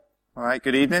All right,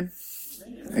 good evening.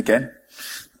 Again.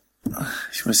 If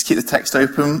you want to keep the text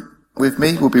open with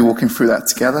me, we'll be walking through that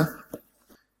together.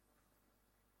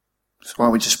 So why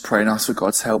don't we just pray and ask for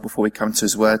God's help before we come to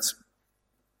his words.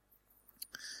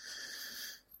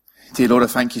 Dear Lord, I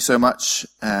thank you so much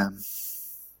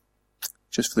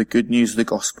just for the good news of the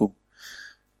gospel,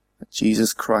 that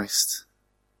Jesus Christ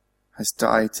has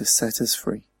died to set us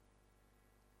free.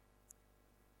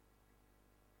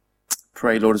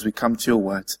 Pray, Lord, as we come to your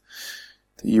word,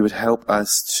 that you would help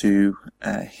us to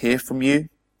hear from you.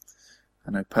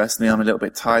 I know personally I'm a little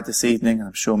bit tired this evening.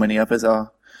 I'm sure many others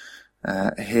are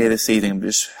here this evening. But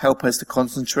just help us to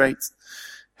concentrate,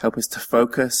 help us to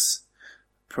focus.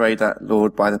 Pray that,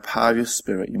 Lord, by the power of your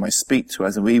Spirit, you might speak to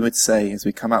us, and we would say, as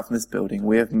we come out from this building,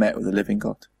 we have met with the living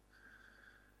God.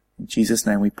 In Jesus'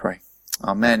 name we pray.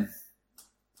 Amen.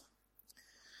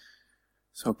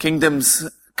 So kingdoms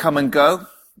come and go.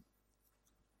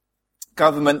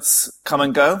 Governments come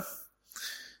and go.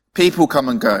 People come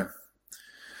and go.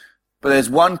 But there's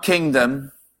one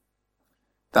kingdom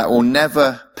that will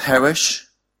never perish,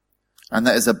 and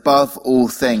that is above all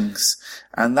things.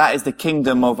 And that is the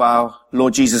kingdom of our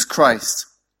Lord Jesus Christ.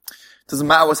 Doesn't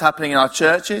matter what's happening in our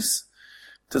churches.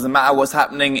 Doesn't matter what's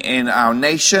happening in our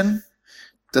nation.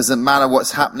 Doesn't matter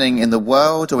what's happening in the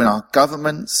world or in our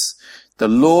governments. The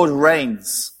Lord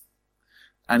reigns,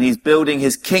 and he's building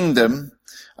his kingdom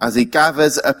as he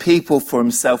gathers a people for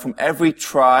himself from every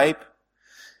tribe,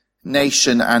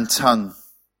 nation, and tongue.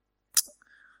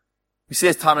 We see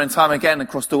this time and time again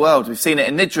across the world. We've seen it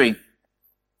in Niddry,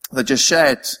 that just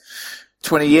shared.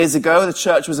 20 years ago, the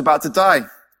church was about to die.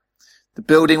 The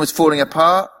building was falling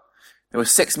apart. There were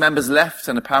 6 members left,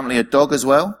 and apparently a dog as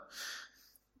well.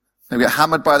 They got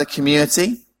hammered by the community,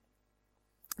 and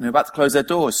they were about to close their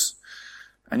doors.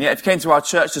 And yet, if you came to our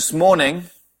church this morning,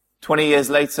 20 years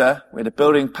later, we had a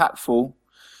building packed full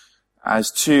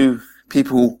as 2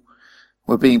 people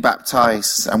were being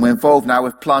baptized, and we're involved now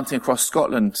with planting across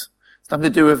Scotland. It's nothing to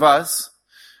do with us.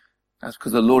 That's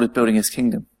because the Lord is building his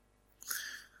kingdom.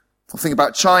 Well, think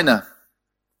about China.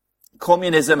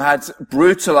 Communism had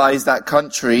brutalized that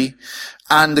country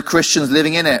and the Christians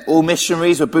living in it. All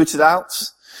missionaries were booted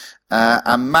out,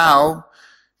 and Mao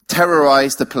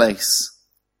terrorized the place.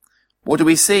 What do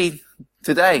we see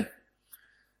today?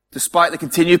 Despite the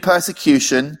continued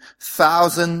persecution,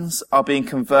 thousands are being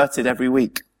converted every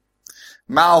week.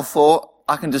 Mao thought,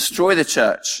 I can destroy the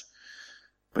church,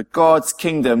 but God's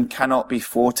kingdom cannot be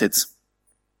thwarted.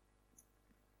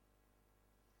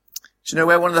 Do you know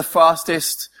where one of the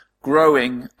fastest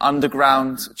growing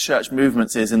underground church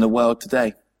movements is in the world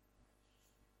today?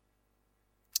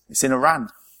 It's in Iran.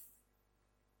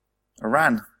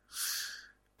 Iran.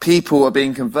 People are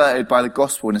being converted by the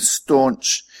gospel in a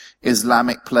staunch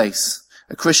Islamic place.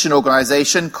 A Christian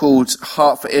organization called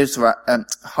Heart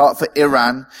for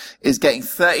Iran is getting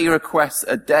 30 requests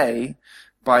a day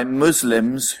by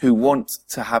Muslims who want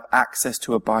to have access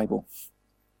to a Bible.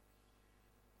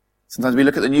 Sometimes we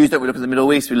look at the news, don't we? Look at the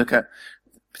Middle East, we look at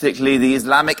particularly the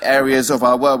Islamic areas of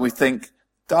our world, we think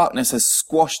darkness has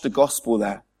squashed the gospel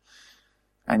there.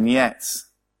 And yet,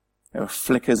 there are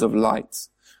flickers of light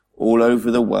all over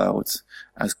the world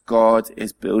as God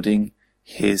is building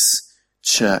his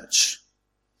church.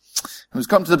 When we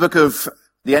come to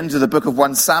the end of the book of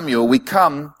 1 Samuel, we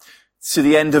come to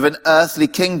the end of an earthly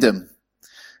kingdom.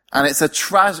 And it's a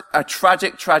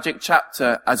tragic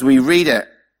chapter as we read it.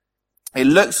 It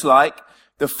looks like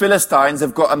the Philistines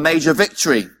have got a major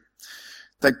victory,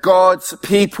 that God's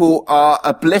people are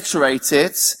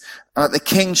obliterated, and that the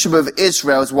kingship of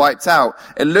Israel is wiped out.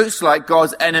 It looks like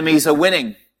God's enemies are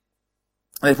winning.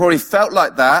 And it probably felt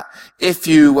like that if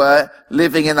you were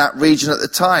living in that region at the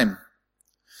time.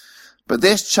 But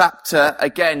this chapter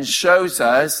again shows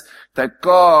us that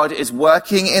God is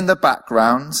working in the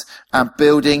background and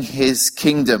building his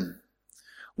kingdom.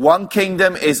 One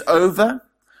kingdom is over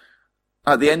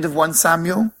at the end of 1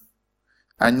 Samuel,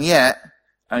 and yet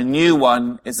a new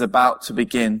one is about to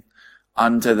begin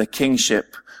under the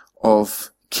kingship of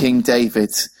King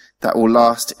David that will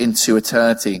last into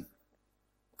eternity.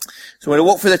 So we're going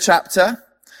to walk through the chapter,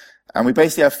 and we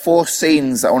basically have 4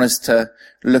 scenes that I want us to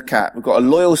look at. We've got a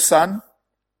loyal son,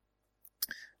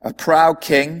 a proud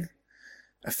king,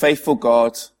 a faithful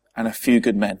God, and a few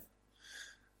good men.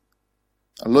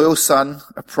 A loyal son,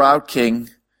 a proud king,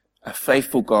 a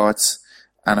faithful God,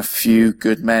 and a few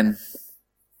good men.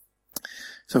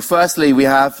 So firstly, we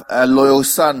have a loyal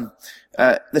son.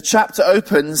 The chapter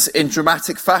opens in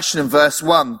dramatic fashion in verse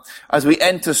 1 as we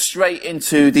enter straight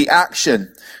into the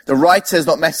action. The writer's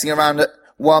not messing around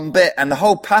one bit, and the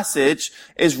whole passage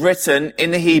is written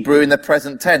in the Hebrew in the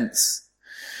present tense.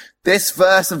 This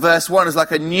verse and verse 1 is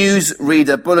like a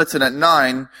newsreader bulletin at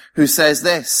 9 who says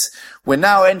this: we're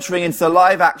now entering into the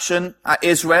live action at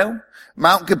Israel,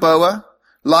 Mount Gilboa,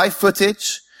 live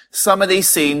footage. Some of these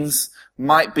scenes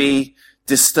might be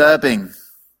disturbing.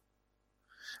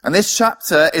 And this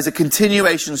chapter is a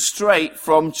continuation straight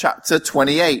from chapter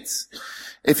 28.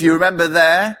 If you remember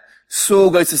there, Saul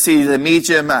goes to see the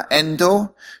medium at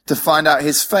Endor to find out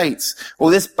his fate. Well,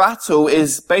 this battle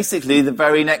is basically the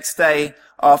very next day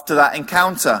after that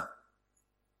encounter.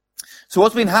 So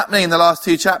what's been happening in the last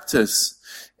two chapters,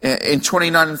 in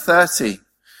 29 and 30?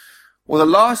 Well, the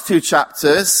last two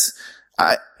chapters,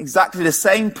 at exactly the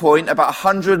same point, about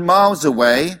 100 miles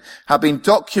away, have been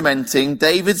documenting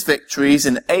David's victories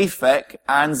in Aphek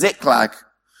and Ziklag.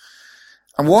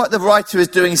 And what the writer is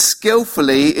doing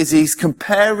skillfully is he's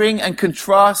comparing and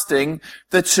contrasting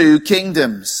the two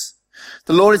kingdoms.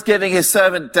 The Lord is giving his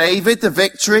servant David the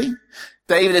victory.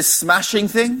 David is smashing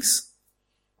things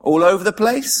all over the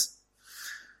place.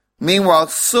 Meanwhile,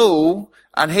 Saul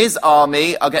and his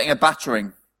army are getting a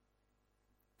battering.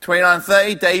 29 and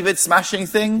 30, David smashing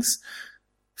things.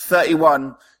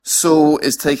 31, Saul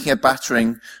is taking a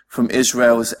battering from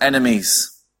Israel's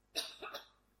enemies.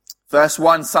 Verse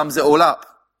 1 sums it all up.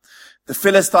 The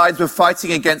Philistines were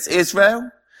fighting against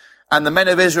Israel, and the men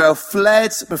of Israel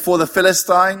fled before the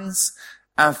Philistines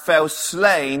and fell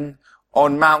slain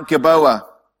on Mount Gilboa.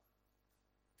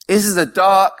 This is a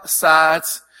dark, sad,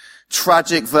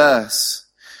 tragic verse.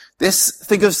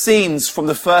 Think of scenes from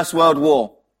the First World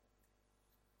War,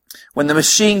 when the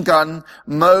machine gun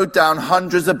mowed down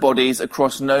hundreds of bodies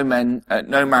across no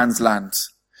man's land.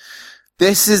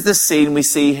 This is the scene we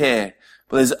see here.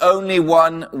 But there's only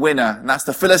one winner, and that's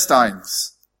the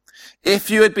Philistines. If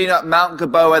you had been at Mount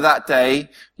Gilboa that day,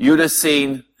 you'd have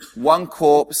seen one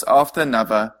corpse after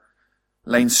another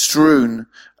laying strewn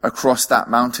across that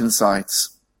mountainside.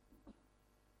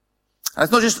 And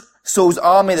it's not just Saul's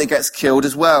army that gets killed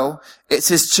as well, it's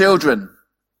his children.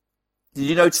 Did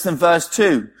you notice in verse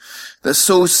 2 that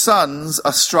Saul's sons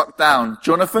are struck down?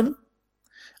 Jonathan,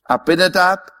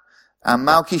 Abinadab, and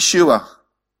Malchishua.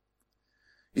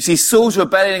 You see, Saul's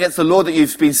rebellion against the Lord that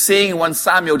you've been seeing in 1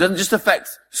 Samuel doesn't just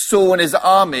affect Saul and his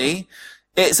army,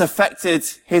 it's affected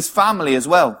his family as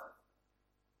well.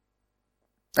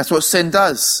 That's what sin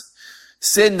does.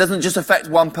 Sin doesn't just affect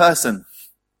one person.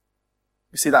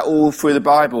 We see that all through the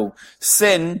Bible.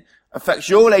 Sin affects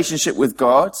your relationship with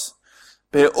God,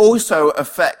 but it also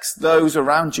affects those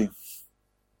around you.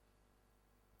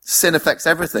 Sin affects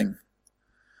everything.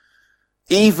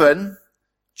 Even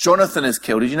Jonathan is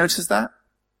killed. Did you notice that?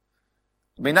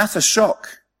 I mean, that's a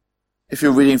shock if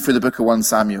you're reading through the book of 1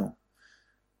 Samuel.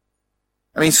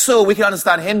 I mean, Saul, we can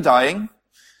understand him dying.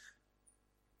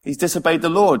 He's disobeyed the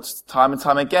Lord time and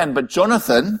time again. But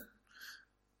Jonathan,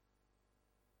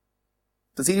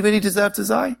 does he really deserve to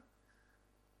die?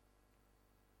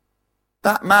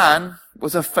 That man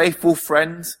was a faithful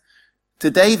friend to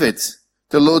David,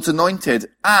 the Lord's anointed,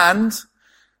 and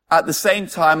at the same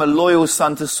time a loyal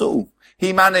son to Saul.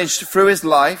 He managed through his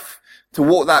life to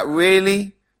walk that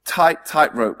really tight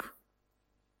tightrope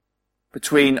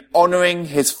between honoring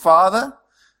his father,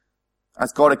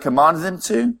 as God had commanded him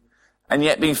to, and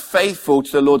yet being faithful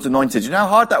to the Lord's anointed. You know how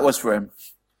hard that was for him?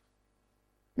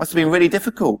 Must have been really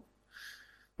difficult.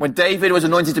 When David was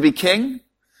anointed to be king,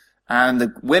 and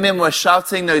the women were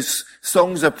shouting those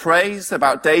songs of praise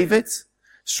about David,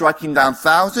 striking down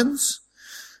thousands,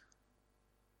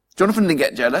 Jonathan didn't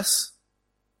get jealous.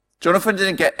 Jonathan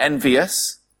didn't get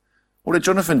envious. What did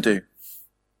Jonathan do?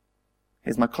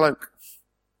 Here's my cloak.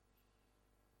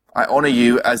 I honor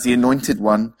you as the anointed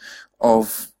one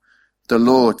of the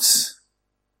Lord.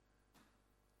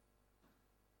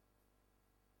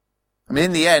 I mean,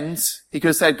 in the end, he could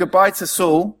have said goodbye to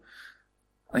Saul,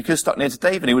 and he could have stuck near to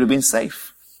David, and he would have been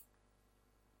safe.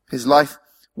 His life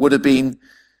would have been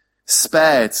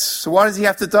spared. So why does he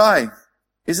have to die?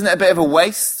 Isn't it a bit of a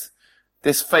waste,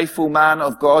 this faithful man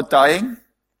of God dying?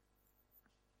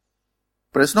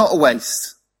 But it's not a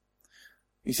waste.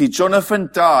 You see, Jonathan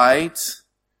died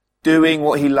doing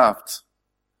what he loved,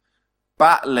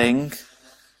 battling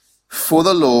for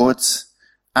the Lord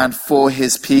and for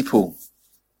his people.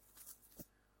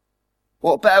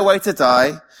 What better way to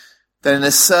die than in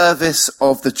the service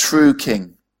of the true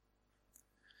King?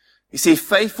 You see,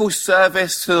 faithful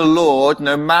service to the Lord,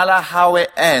 no matter how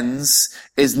it ends,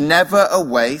 is never a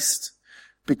waste,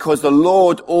 because the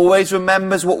Lord always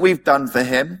remembers what we've done for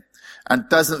him and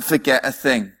doesn't forget a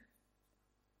thing.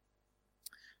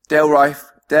 Dale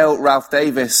Ralph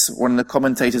Davis, one of the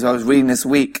commentators I was reading this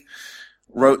week,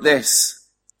 wrote this: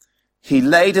 he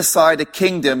laid aside a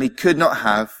kingdom he could not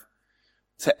have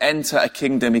to enter a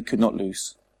kingdom he could not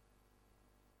lose.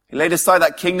 He laid aside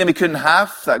that kingdom he couldn't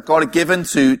have, that God had given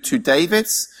to David,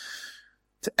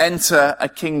 to enter a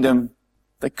kingdom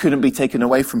that couldn't be taken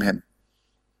away from him.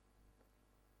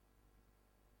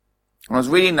 When I was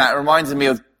reading that, it reminded me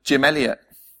of Jim Elliot.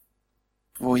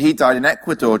 Before he died in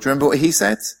Ecuador, do you remember what he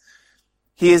said?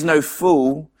 He is no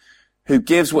fool who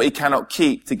gives what he cannot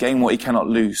keep to gain what he cannot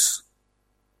lose.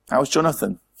 That was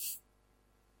Jonathan.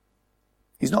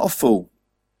 He's not a fool.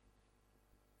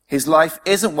 His life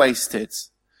isn't wasted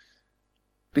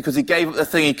because he gave up the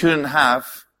thing he couldn't have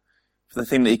for the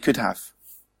thing that he could have.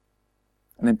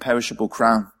 An imperishable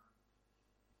crown.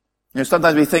 You know,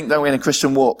 sometimes we think, don't we, in a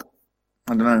Christian walk,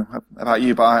 I don't know about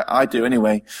you, but I do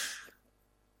anyway.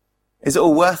 Is it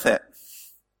all worth it?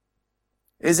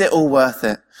 Is it all worth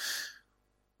it?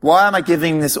 Why am I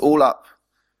giving this all up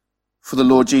for the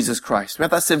Lord Jesus Christ? We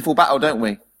have that sinful battle, don't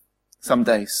we? Some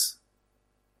days.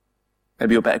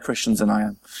 Maybe you're better Christians than I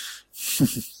am.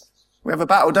 We have a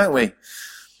battle, don't we?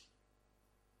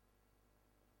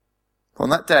 On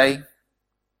that day,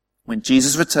 when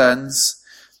Jesus returns,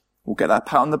 we'll get that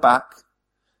pat on the back,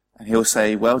 and he'll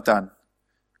say, well done,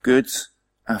 good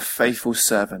and faithful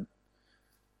servant.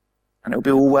 And it'll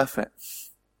be all worth it.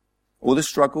 All the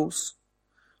struggles,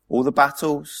 all the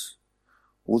battles,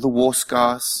 all the war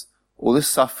scars, all the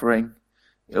suffering,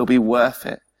 it'll be worth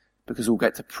it because we'll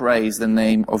get to praise the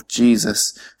name of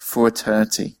Jesus for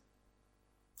eternity.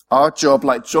 Our job,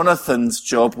 like Jonathan's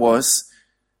job was,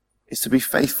 is to be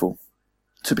faithful,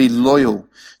 to be loyal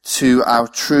to our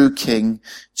true King,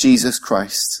 Jesus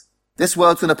Christ. This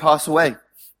world's going to pass away.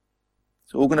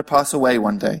 It's all going to pass away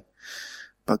one day.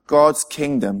 But God's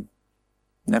kingdom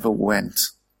never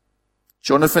went.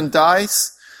 Jonathan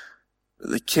dies, but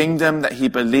the kingdom that he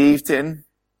believed in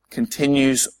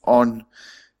continues on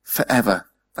forever.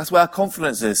 That's where our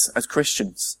confidence is as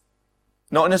Christians.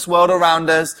 Not in this world around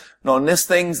us, not in these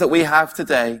things that we have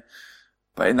today,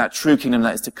 but in that true kingdom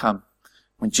that is to come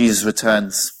when Jesus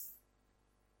returns.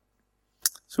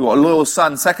 So we've got a loyal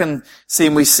son. Second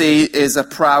scene we see is a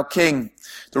proud king.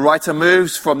 The writer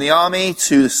moves from the army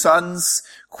to the sons,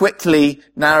 quickly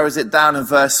narrows it down in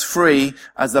verse 3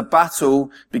 as the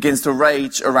battle begins to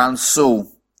rage around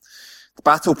Saul. The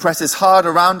battle presses hard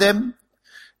around him.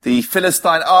 The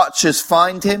Philistine archers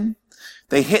find him.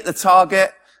 They hit the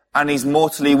target and he's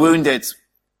mortally wounded.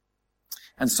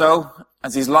 And so,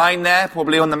 as he's lying there,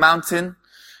 probably on the mountain,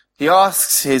 he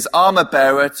asks his armor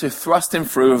bearer to thrust him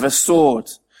through with a sword,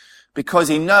 because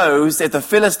he knows if the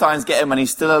Philistines get him and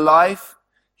he's still alive,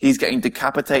 he's getting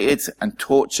decapitated and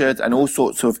tortured and all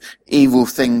sorts of evil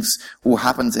things will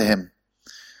happen to him.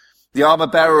 The armor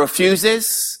bearer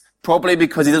refuses, probably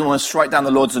because he doesn't want to strike down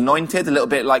the Lord's anointed, a little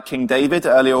bit like King David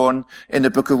earlier on in the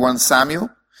book of 1 Samuel.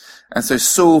 And so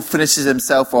Saul finishes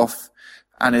himself off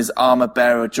and his armor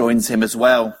bearer joins him as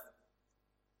well.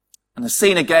 And the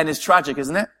scene again is tragic,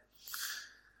 isn't it?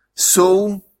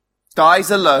 Saul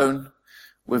dies alone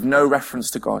with no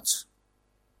reference to God.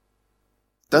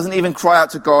 Doesn't even cry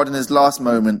out to God in his last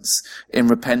moments in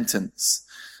repentance.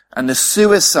 And the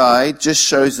suicide just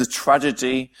shows the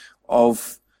tragedy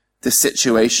of the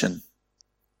situation.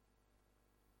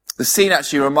 The scene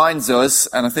actually reminds us,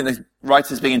 and I think the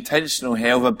writer's being intentional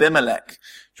here, of Abimelech.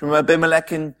 Do you remember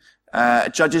Abimelech in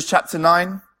Judges chapter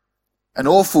 9? An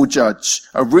awful judge,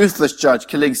 a ruthless judge,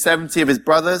 killing 70 of his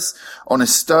brothers on a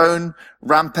stone,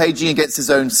 rampaging against his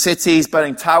own cities,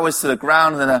 burning towers to the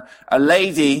ground, and then a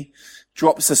lady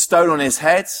drops a stone on his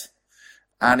head,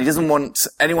 and he doesn't want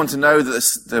anyone to know that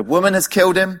the woman has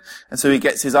killed him, and so he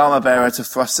gets his armor bearer to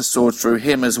thrust the sword through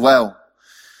him as well.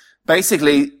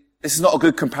 Basically, this is not a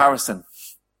good comparison.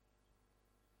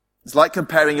 It's like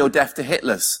comparing your death to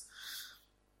Hitler's.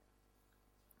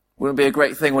 Wouldn't be a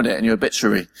great thing, would it, in your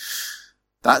obituary?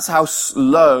 That's how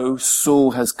low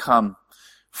Saul has come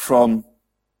from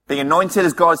being anointed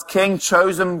as God's king,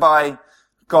 chosen by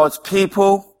God's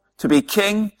people to be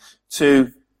king,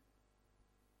 to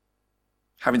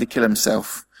having to kill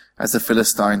himself as the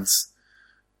Philistines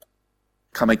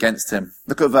come against him.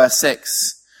 Look at verse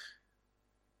 6.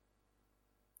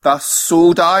 Thus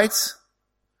Saul died,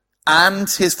 and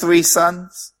his 3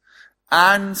 sons,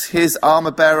 and his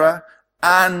armor bearer,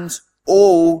 and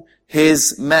all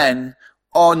his men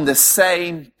on the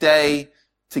same day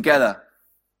together.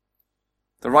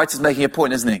 The writer's making a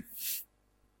point, isn't he?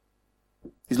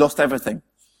 He's lost everything.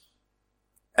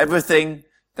 Everything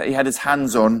that he had his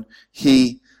hands on,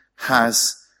 he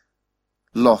has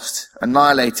lost,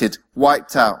 annihilated,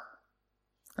 wiped out.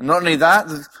 And not only that,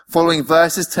 the following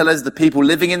verses tell us the people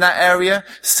living in that area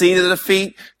see the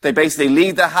defeat. They basically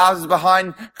leave their houses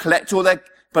behind, collect all their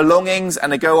belongings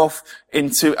and they go off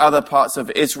into other parts of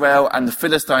Israel, and the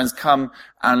Philistines come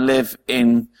and live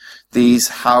in these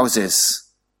houses.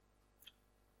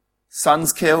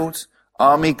 Sons killed,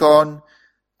 army gone,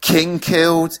 king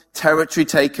killed, territory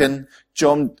taken,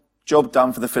 job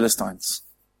done for the Philistines.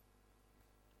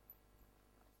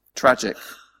 Tragic.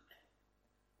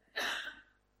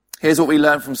 Here's what we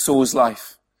learn from Saul's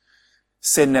life.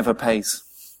 Sin never pays.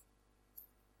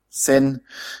 Sin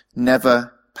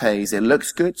never pays. It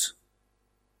looks good.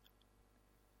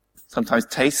 Sometimes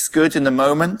tastes good in the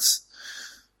moment.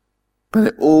 But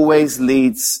it always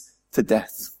leads to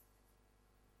death.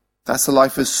 That's the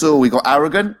life of Saul. He got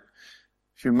arrogant.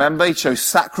 If you remember, he chose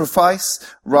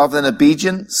sacrifice rather than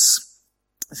obedience.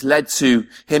 It's led to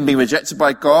him being rejected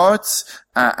by God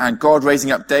and God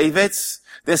raising up David.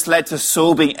 This led to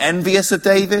Saul being envious of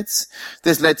David.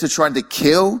 This led to trying to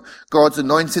kill God's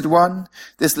anointed one.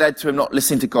 This led to him not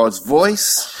listening to God's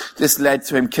voice. This led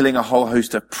to him killing a whole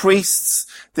host of priests.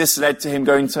 This led to him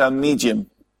going to a medium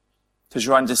to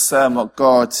try and discern what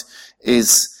God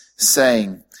is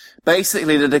saying.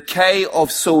 Basically, the decay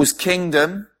of Saul's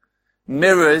kingdom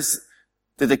mirrors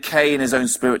the decay in his own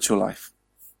spiritual life.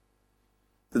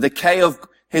 The decay of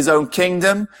his own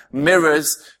kingdom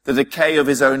mirrors the decay of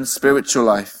his own spiritual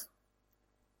life.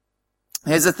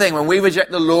 Here's the thing, when we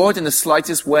reject the Lord in the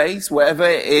slightest ways, wherever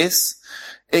it is,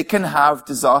 it can have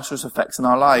disastrous effects in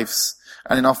our lives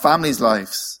and in our families'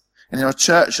 lives and in our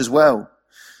church as well.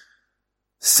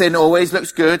 Sin always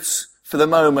looks good for the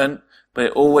moment, but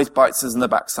it always bites us in the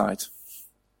backside.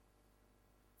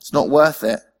 It's not worth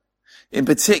it. In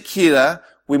particular,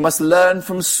 we must learn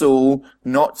from Saul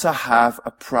not to have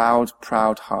a proud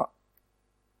heart.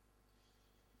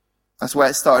 That's where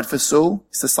it started for Saul.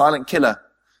 It's the silent killer.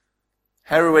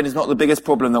 Heroin is not the biggest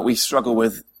problem that we struggle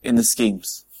with in the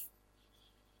schemes.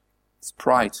 It's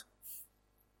pride.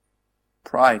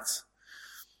 Pride.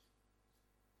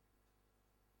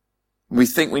 We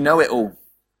think we know it all.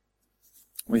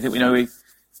 We think we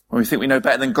know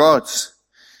better than God.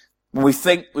 When we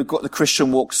think we've got the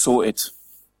Christian walk sorted.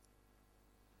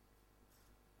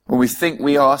 When we think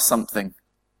we are something.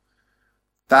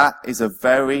 That is a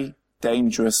very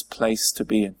dangerous place to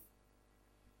be in.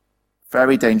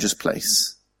 Very dangerous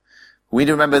place. We need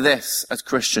to remember this as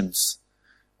Christians.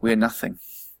 We are nothing.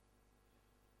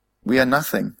 We are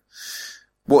nothing.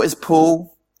 What is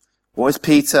Paul? What is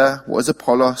Peter? What is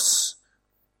Apollos?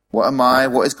 What am I?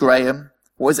 What is Graham?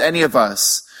 What is any of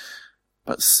us?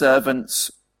 But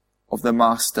servants of the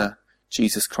Master,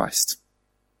 Jesus Christ.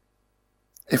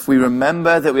 If we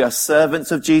remember that we are servants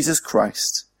of Jesus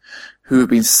Christ, who have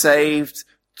been saved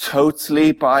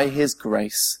totally by his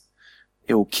grace,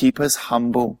 it will keep us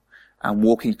humble and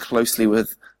walking closely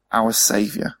with our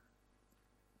Saviour.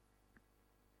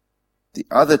 The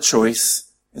other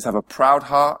choice is have a proud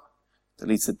heart that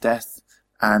leads to death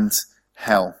and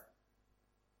hell.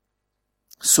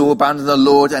 Saul abandoned the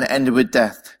Lord and ended with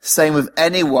death. Same with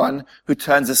anyone who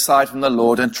turns aside from the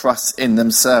Lord and trusts in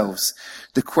themselves.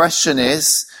 The question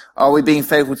is, are we being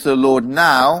faithful to the Lord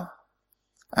now?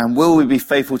 And will we be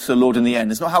faithful to the Lord in the end?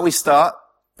 It's not how we start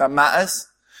that matters.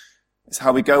 It's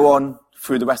how we go on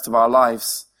through the rest of our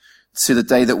lives to the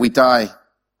day that we die.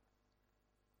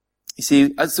 You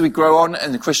see, as we grow on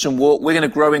in the Christian walk, we're going to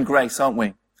grow in grace, aren't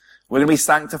we? We're going to be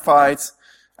sanctified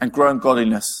and grow in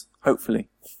godliness, hopefully.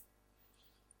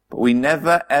 But we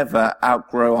never, ever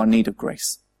outgrow our need of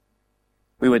grace.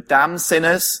 We were damned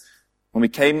sinners when we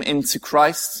came into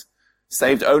Christ,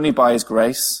 saved only by his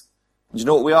grace. And do you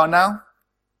know what we are now?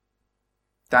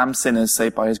 Damned sinners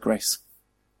saved by his grace.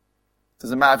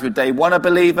 Doesn't matter if you're day one a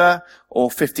believer or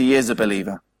 50 years a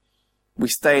believer. We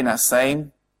stay in that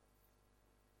same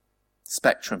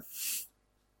spectrum.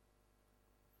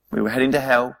 We were heading to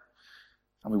hell,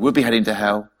 and we would be heading to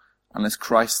hell unless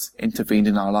Christ intervened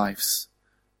in our lives.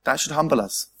 That should humble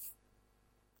us.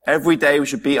 Every day we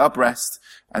should beat our breast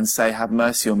and say, have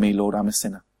mercy on me, Lord, I'm a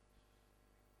sinner.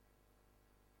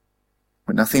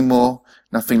 But nothing more,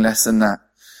 nothing less than that.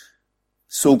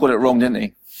 Saul got it wrong, didn't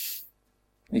he?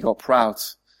 He got proud.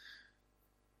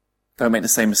 Don't make the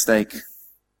same mistake.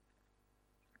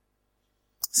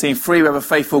 Scene 3, we have a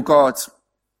faithful God.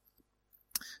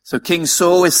 So King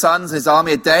Saul, his sons, and his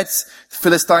army are dead. The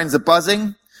Philistines are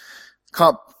buzzing.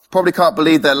 Probably can't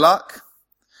believe their luck.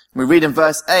 We read in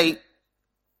verse 8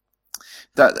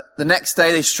 that the next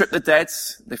day they strip the dead.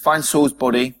 They find Saul's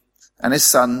body and his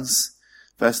sons.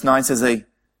 Verse 9 says they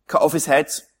cut off his head.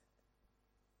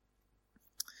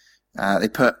 They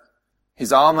put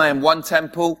his armor in one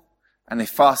temple and they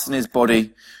fasten his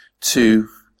body to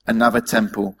another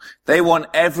temple. They want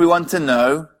everyone to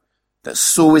know that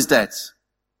Saul is dead.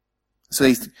 So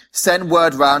they send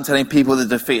word round telling people the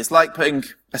defeat. It's like putting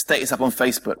a status up on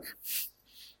Facebook.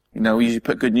 We usually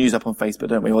put good news up on Facebook,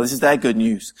 don't we? Well, this is their good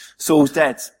news. Saul's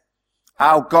dead.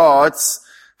 Our gods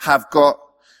have got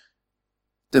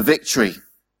the victory.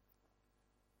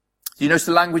 Do you notice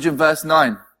the language in verse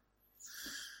 9?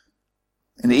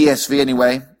 In the ESV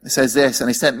anyway, it says this, and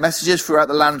he sent messages throughout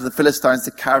the land of the Philistines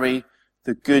to carry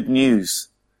the good news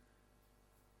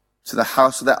to the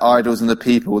house of their idols and the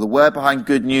people. The word behind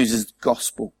good news is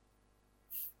gospel.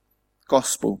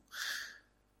 Gospel.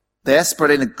 They're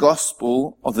spreading the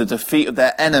gospel of the defeat of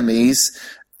their enemies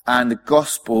and the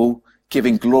gospel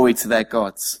giving glory to their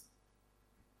gods.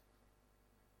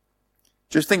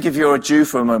 Just think if you're a Jew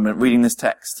for a moment reading this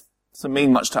text. It doesn't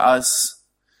mean much to us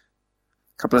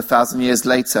a couple of thousand years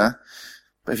later.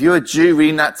 But if you're a Jew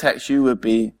reading that text, you would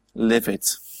be livid.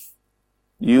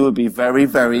 You would be very,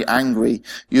 very angry.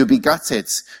 You would be gutted.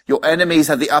 Your enemies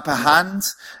had the upper hand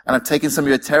and have taken some of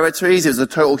your territories. It was a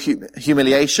total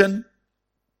humiliation.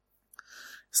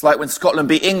 It's like when Scotland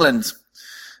beat England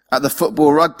at the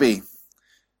football rugby.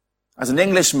 As an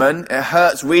Englishman, it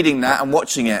hurts reading that and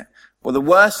watching it. Well, the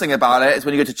worst thing about it is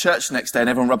when you go to church the next day and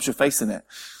everyone rubs your face in it.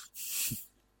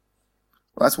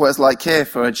 Well, that's what it's like here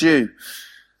for a Jew.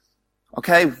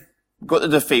 Okay, we've got the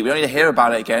defeat. We don't need to hear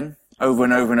about it again, over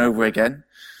and over and over again.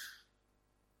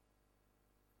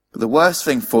 But the worst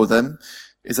thing for them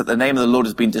is that the name of the Lord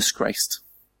has been disgraced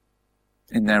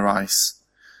in their eyes.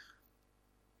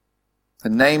 The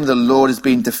name of the Lord has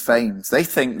been defamed. They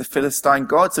think the Philistine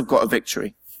gods have got a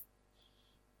victory.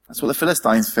 That's what the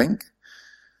Philistines think.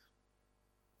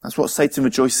 That's what Satan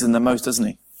rejoices in the most, doesn't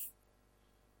he?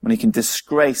 When he can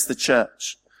disgrace the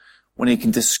church. When he can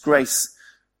disgrace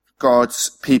God's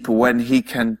people. When he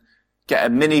can get a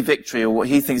mini victory, or what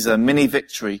he thinks is a mini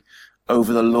victory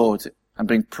over the Lord, and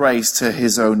bring praise to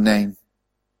his own name.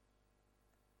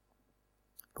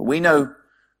 But we know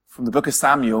from the book of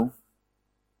Samuel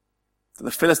that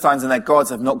the Philistines and their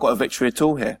gods have not got a victory at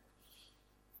all here.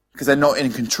 Because they're not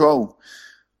in control.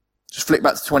 Just flick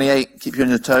back to 28, keep you on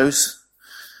your toes.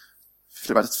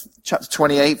 Flip back to chapter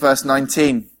 28, verse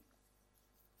 19.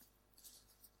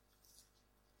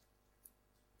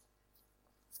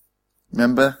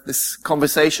 Remember this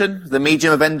conversation, the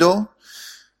medium of Endor?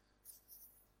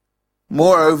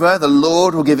 Moreover, the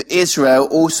Lord will give Israel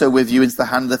also with you into the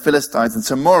hand of the Philistines, and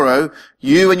tomorrow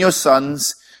you and your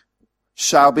sons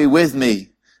shall be with me.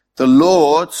 The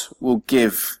Lord will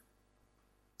give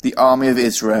the army of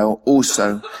Israel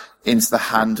also into the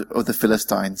hand of the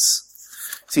Philistines.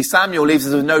 See, Samuel leaves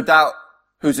us with no doubt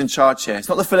who's in charge here. It's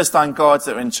not the Philistine gods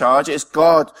that are in charge. It's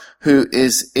God who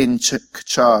is in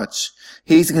charge.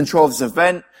 He's in control of this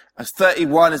event, as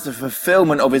 31 is the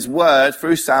fulfillment of his word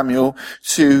through Samuel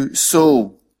to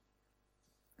Saul.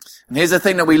 And here's the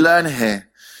thing that we learn here.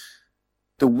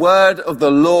 The word of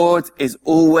the Lord is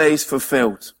always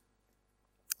fulfilled.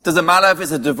 Doesn't matter if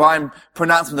it's a divine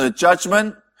pronouncement of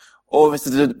judgment or if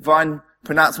it's a divine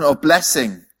pronouncement of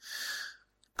blessing.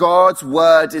 God's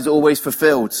word is always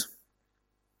fulfilled.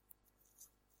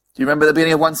 Do you remember the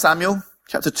beginning of 1 Samuel,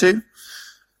 chapter 2?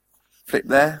 Flip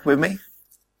there with me.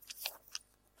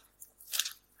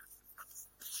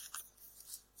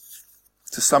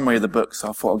 It's a summary of the book, so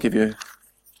I thought I'll give you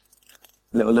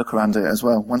a little look around it as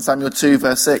well. 1 Samuel 2,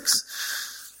 verse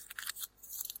 6.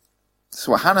 This is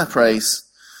what Hannah prays.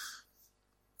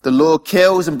 The Lord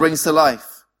kills and brings to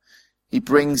life. He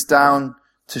brings down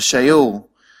to Sheol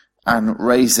and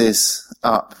raises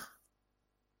up.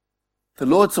 The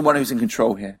Lord's the one who's in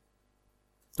control here.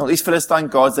 Not these Philistine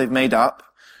gods they've made up.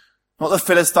 Not the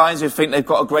Philistines who think they've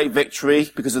got a great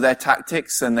victory because of their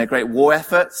tactics and their great war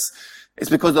efforts. It's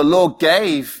because the Lord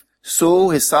gave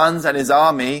Saul, his sons, and his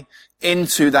army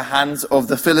into the hands of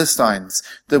the Philistines.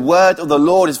 The word of the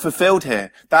Lord is fulfilled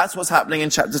here. That's what's happening in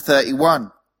chapter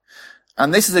 31.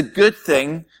 And this is a good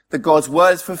thing that God's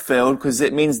word is fulfilled, because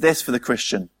it means this for the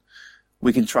Christian.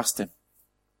 We can trust him.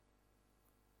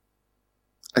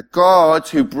 A God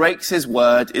who breaks his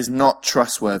word is not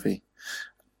trustworthy.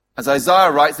 As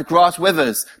Isaiah writes, the grass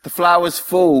withers, the flowers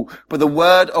fall, but the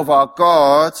word of our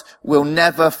God will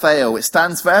never fail. It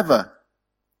stands forever.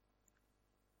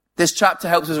 This chapter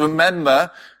helps us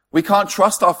remember we can't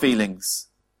trust our feelings.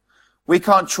 We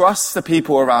can't trust the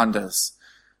people around us.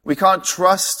 We can't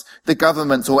trust the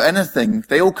government or anything.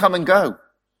 They all come and go.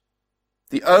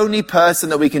 The only person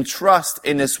that we can trust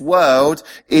in this world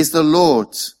is the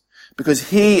Lord, because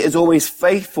he is always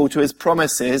faithful to his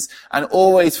promises and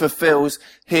always fulfills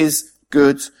his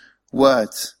good word.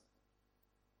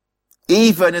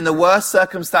 Even in the worst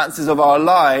circumstances of our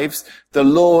lives, the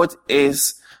Lord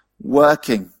is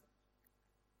working.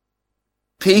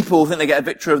 People think they get a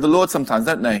victory over the Lord sometimes,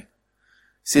 don't they?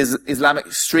 See Islamic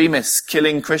extremists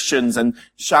killing Christians and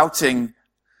shouting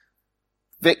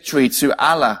victory to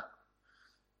Allah.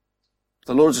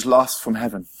 The Lord just laughs from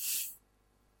heaven.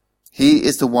 He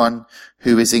is the one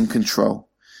who is in control.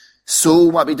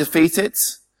 Saul might be defeated.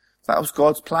 That was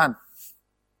God's plan.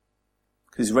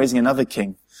 Because he's raising another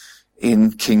king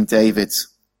in King David.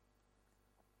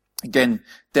 Again,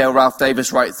 Dale Ralph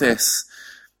Davis writes this: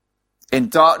 in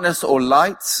darkness or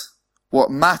light, what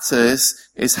matters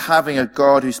is having a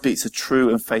God who speaks a true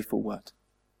and faithful word.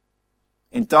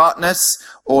 In darkness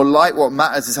or light, what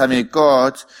matters is having a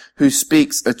God who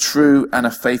speaks a true and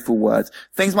a faithful word.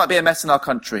 Things might be a mess in our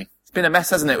country. It's been a mess,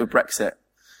 hasn't it, with Brexit?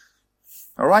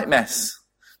 A right mess.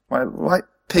 Right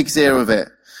pig's ear of it.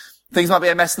 Things might be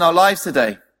a mess in our lives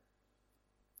today.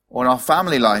 Or in our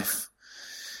family life.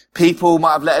 People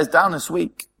might have let us down this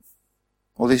week.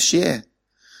 Or this year.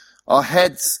 Our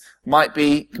heads might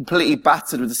be completely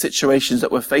battered with the situations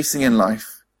that we're facing in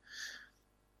life.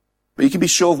 But you can be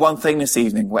sure of one thing this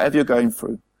evening, whatever you're going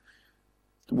through.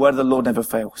 The word of the Lord never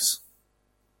fails.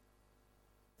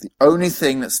 The only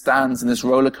thing that stands in this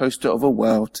roller coaster of a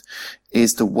world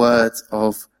is the word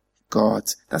of God.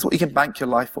 That's what you can bank your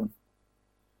life on.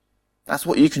 That's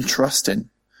what you can trust in.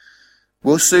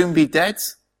 We'll soon be dead.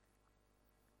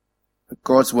 But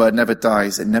God's word never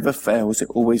dies. It never fails. It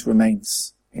always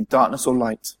remains. In darkness or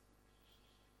light.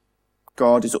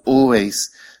 God is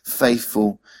always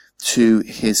faithful to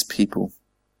his people.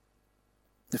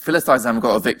 The Philistines haven't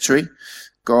got a victory.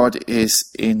 God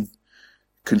is in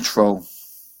control.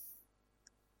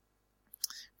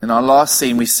 In our last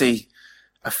scene, we see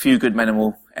a few good men, and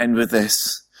we'll end with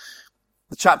this.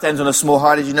 The chapter ends on a small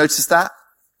high. Did you notice that?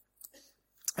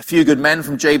 A few good men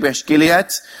from Jabesh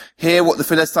Gilead hear what the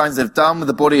Philistines have done with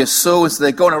the body of Saul, and so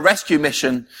they go on a rescue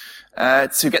mission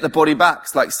to get the body back.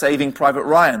 It's like Saving Private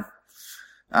Ryan.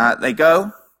 They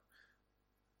go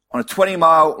on a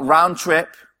 20-mile round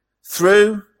trip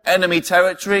through enemy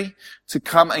territory to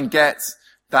come and get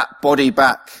that body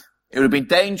back. It would have been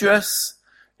dangerous.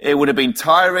 It would have been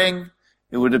tiring.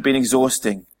 It would have been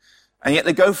exhausting. And yet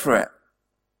they go for it.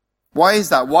 Why is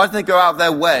that? Why do they go out of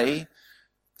their way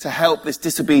to help this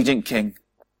disobedient king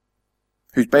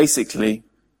who's basically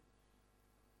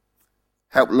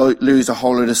helped lose a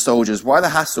whole load of soldiers? Why the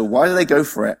hassle? Why do they go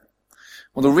for it?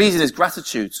 Well, the reason is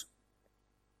gratitude.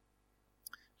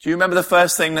 Do you remember the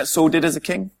first thing that Saul did as a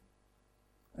king?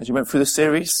 As you went through the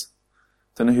series?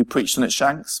 Don't know who preached on it,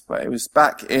 Shanks, but it was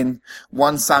back in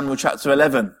 1 Samuel chapter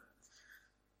 11. Do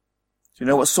you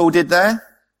know what Saul did there?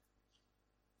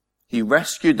 He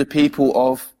rescued the people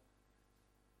of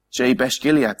Jabesh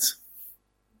Gilead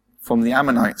from the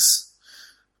Ammonites.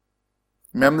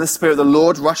 Remember, the Spirit of the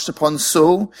Lord rushed upon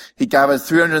Saul. He gathered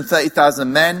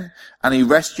 330,000 men and he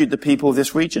rescued the people of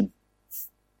this region.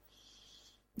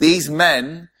 These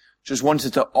men just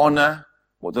wanted to honor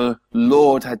what the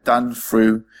Lord had done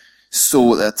through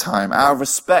Saul at that time. Out of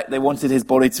respect, they wanted his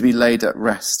body to be laid at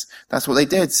rest. That's what they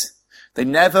did. They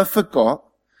never forgot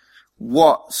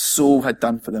what Saul had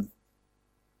done for them.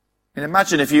 And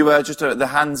imagine if you were just at the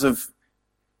hands of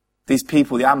these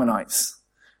people, the Ammonites.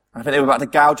 I think they were about to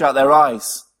gouge out their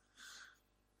eyes.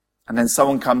 And then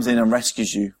someone comes in and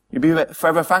rescues you. You'd be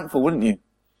forever thankful, wouldn't you?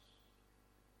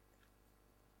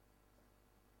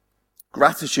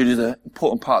 Gratitude is an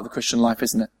important part of the Christian life,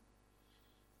 isn't it?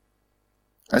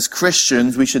 As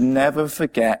Christians, we should never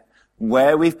forget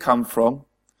where we've come from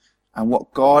and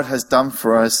what God has done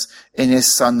for us in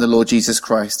his Son, the Lord Jesus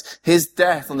Christ. His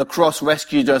death on the cross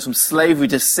rescued us from slavery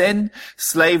to sin,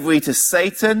 slavery to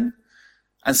Satan,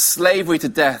 and slavery to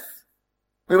death.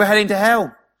 We were heading to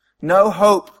hell. No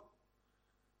hope.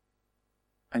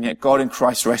 And yet God in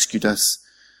Christ rescued us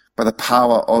by the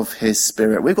power of his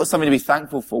Spirit. We've got something to be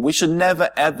thankful for. We should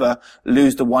never, ever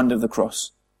lose the wonder of the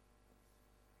cross.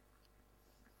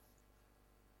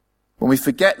 When we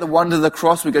forget the wonder of the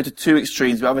cross, we go to two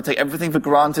extremes. We either take everything for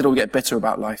granted or we get bitter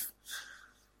about life.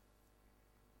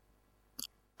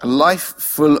 A life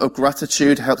full of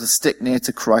gratitude helps us stick near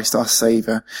to Christ, our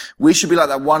Saviour. We should be like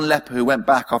that one leper who went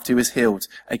back after he was healed,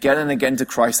 again and again to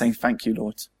Christ, saying, "Thank you,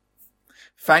 Lord.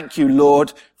 Thank you,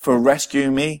 Lord, for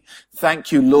rescuing me.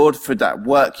 Thank you, Lord, for that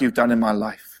work you've done in my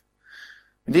life."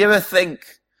 And do you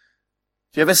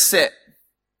ever sit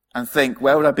and think,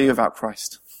 where would I be without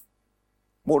Christ?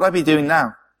 What would I be doing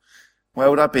now? Where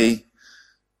would I be?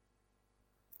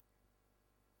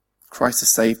 Christ has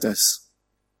saved us.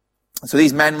 So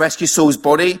these men rescue Saul's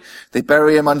body. They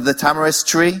bury him under the tamarisk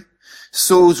tree.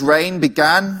 Saul's reign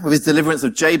began with his deliverance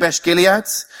of Jabesh Gilead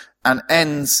and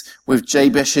ends with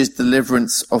Jabesh's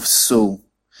deliverance of Saul.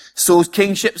 Saul's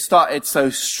kingship started so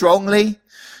strongly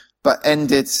but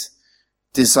ended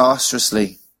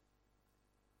disastrously.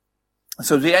 And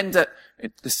so as we end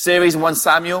the series in 1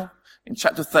 Samuel, in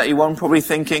chapter 31, probably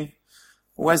thinking,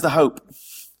 well, where's the hope?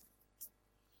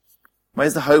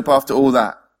 Where's the hope after all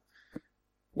that?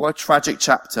 What a tragic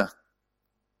chapter.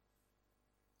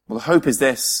 Well, the hope is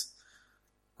this.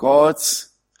 God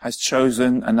has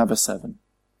chosen another servant.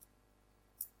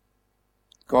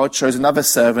 God chose another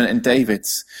servant in David.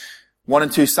 1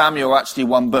 and 2 Samuel are actually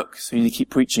one book, so you need to keep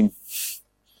preaching.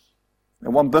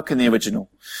 They're one book in the original.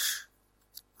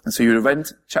 And so you would have read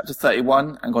chapter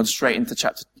 31 and gone straight into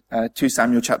 2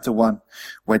 Samuel chapter 1,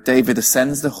 where David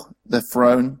ascends the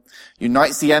throne,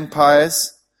 unites the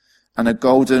empires, and a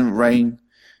golden reign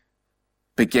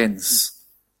begins.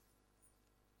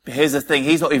 But here's the thing,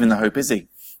 he's not even the hope, is he?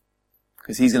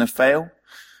 Because he's going to fail.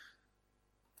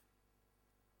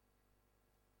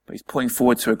 But he's pointing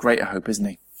forward to a greater hope, isn't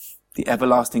he? The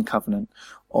everlasting covenant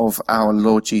of our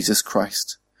Lord Jesus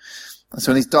Christ. And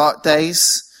so in these dark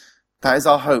days, that is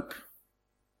our hope.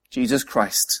 Jesus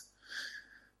Christ.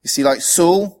 You see, like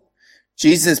Saul,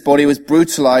 Jesus' body was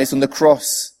brutalized on the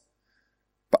cross.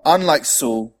 But unlike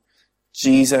Saul,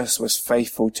 Jesus was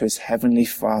faithful to his heavenly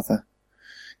Father.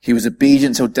 He was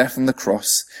obedient till death on the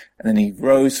cross, and then he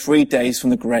rose 3 days from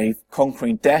the grave,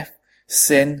 conquering death,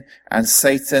 sin, and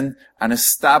Satan, and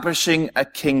establishing a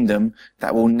kingdom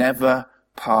that will never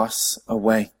pass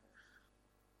away.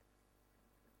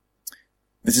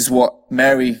 This is what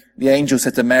Mary, the angel,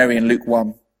 said to Mary in Luke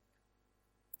 1.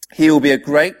 He will be a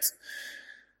great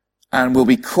and will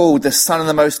be called the Son of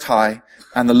the Most High,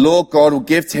 and the Lord God will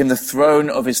give to him the throne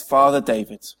of his father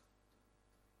David.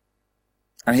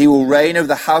 And he will reign over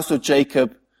the house of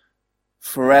Jacob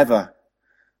forever,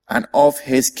 and of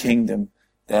his kingdom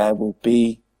there will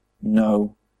be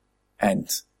no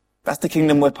end. That's the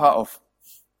kingdom we're part of.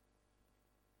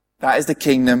 That is the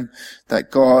kingdom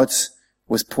that God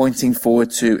was pointing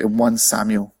forward to in 1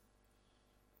 Samuel.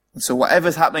 And so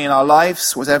whatever's happening in our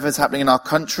lives, whatever's happening in our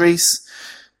countries,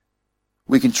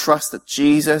 we can trust that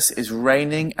Jesus is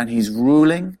reigning and he's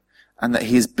ruling and that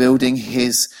he is building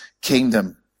his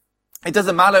kingdom. It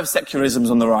doesn't matter if secularism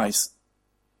is on the rise.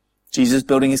 Jesus is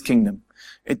building his kingdom.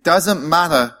 It doesn't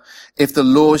matter if the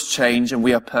laws change and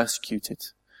we are persecuted,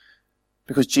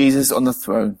 because Jesus is on the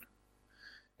throne.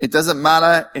 It doesn't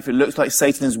matter if it looks like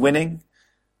Satan is winning,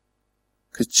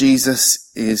 because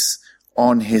Jesus is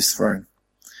on his throne.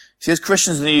 See, as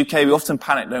Christians in the UK, we often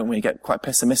panic, don't we? Get quite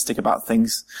pessimistic about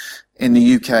things in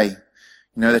the UK. You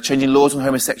know, they're changing laws on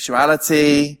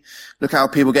homosexuality. Look how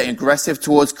people are getting aggressive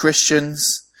towards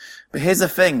Christians. But here's the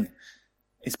thing.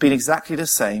 It's been exactly the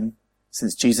same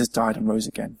since Jesus died and rose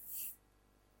again.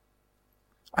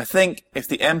 I think if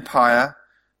the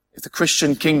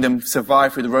Christian kingdom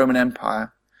survived through the Roman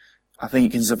Empire, I think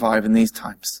it can survive in these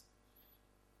times.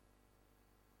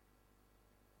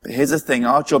 But here's the thing,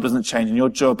 our job doesn't change, and your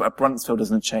job at Bruntsville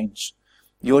doesn't change.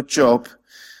 Your job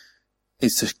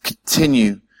is to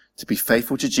continue to be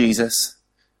faithful to Jesus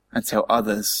and tell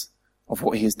others of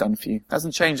what he has done for you.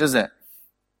 Doesn't change, does it?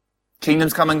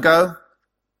 Kingdoms come and go.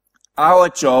 Our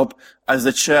job as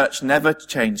the church never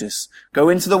changes. Go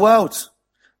into the world.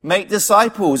 Make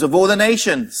disciples of all the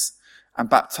nations and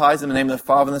baptize them in the name of the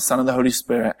Father and the Son and the Holy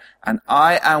Spirit. And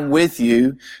I am with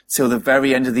you till the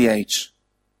very end of the age.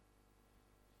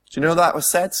 Do you know that was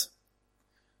said?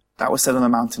 That was said on the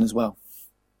mountain as well.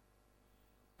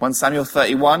 1 Samuel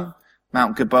 31,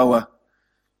 Mount Gilboa.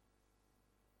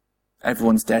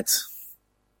 Everyone's dead.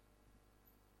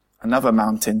 Another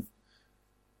mountain.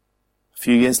 A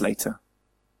few years later,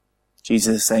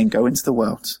 Jesus is saying, go into the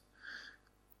world,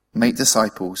 make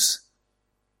disciples,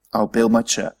 I'll build my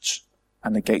church,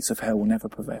 and the gates of hell will never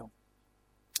prevail.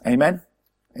 Amen?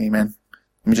 Amen.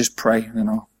 Let me just pray, and then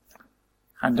I'll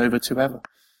hand over to Eva.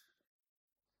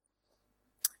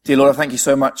 Dear Lord, I thank you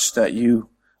so much that you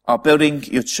are building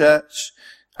your church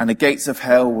and the gates of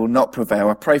hell will not prevail.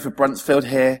 I pray for Bruntsfield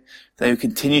here. They will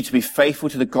continue to be faithful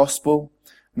to the gospel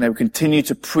and they will continue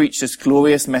to preach this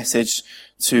glorious message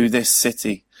to this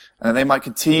city. And that they might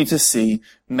continue to see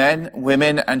men,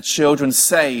 women and children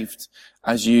saved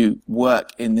as you work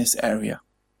in this area.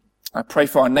 I pray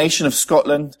for our nation of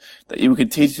Scotland that you will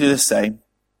continue to do the same.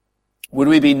 Would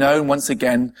we be known once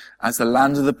again as the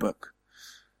land of the book,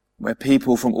 where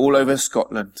people from all over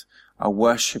Scotland are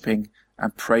worshipping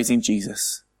and praising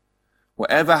Jesus.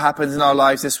 Whatever happens in our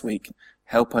lives this week,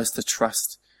 help us to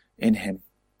trust in him.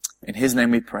 In his name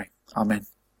we pray. Amen.